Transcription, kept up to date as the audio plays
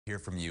hear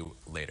from you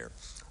later.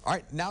 All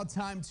right, now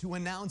time to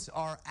announce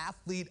our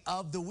Athlete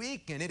of the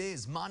Week, and it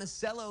is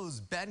Monticello's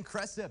Ben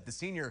Cresap. The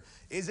senior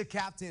is a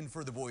captain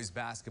for the boys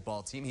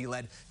basketball team. He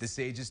led the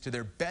Sages to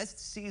their best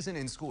season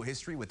in school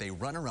history with a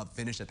runner-up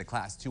finish at the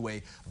Class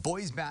 2A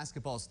boys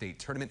basketball state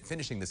tournament,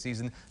 finishing the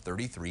season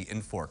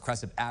 33-4.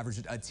 Cresap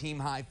averaged a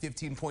team-high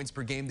 15 points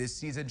per game this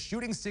season,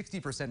 shooting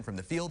 60% from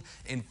the field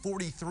and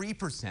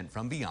 43%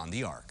 from beyond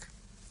the arc.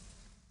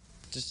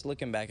 Just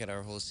looking back at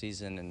our whole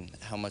season and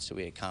how much that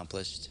we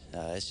accomplished,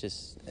 it's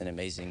just an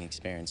amazing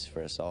experience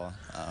for us all.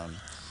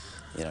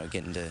 You know,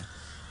 getting to,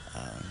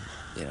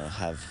 you know,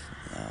 have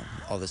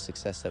all the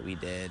success that we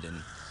did,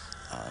 and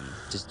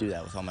just do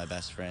that with all my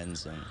best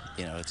friends. And,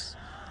 you know, it's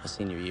a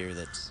senior year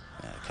that's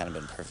kind of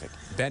been perfect.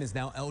 Ben is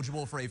now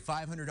eligible for a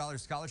 $500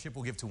 scholarship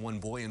we'll give to one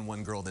boy and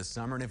one girl this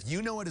summer. And if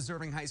you know a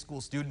deserving high school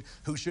student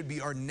who should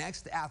be our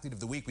next Athlete of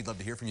the Week, we'd love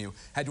to hear from you.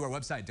 Head to our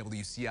website,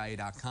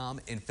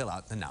 WCIA.com, and fill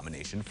out the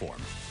nomination form.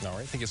 All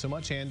right. Thank you so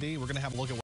much, Andy. We're going to have a look at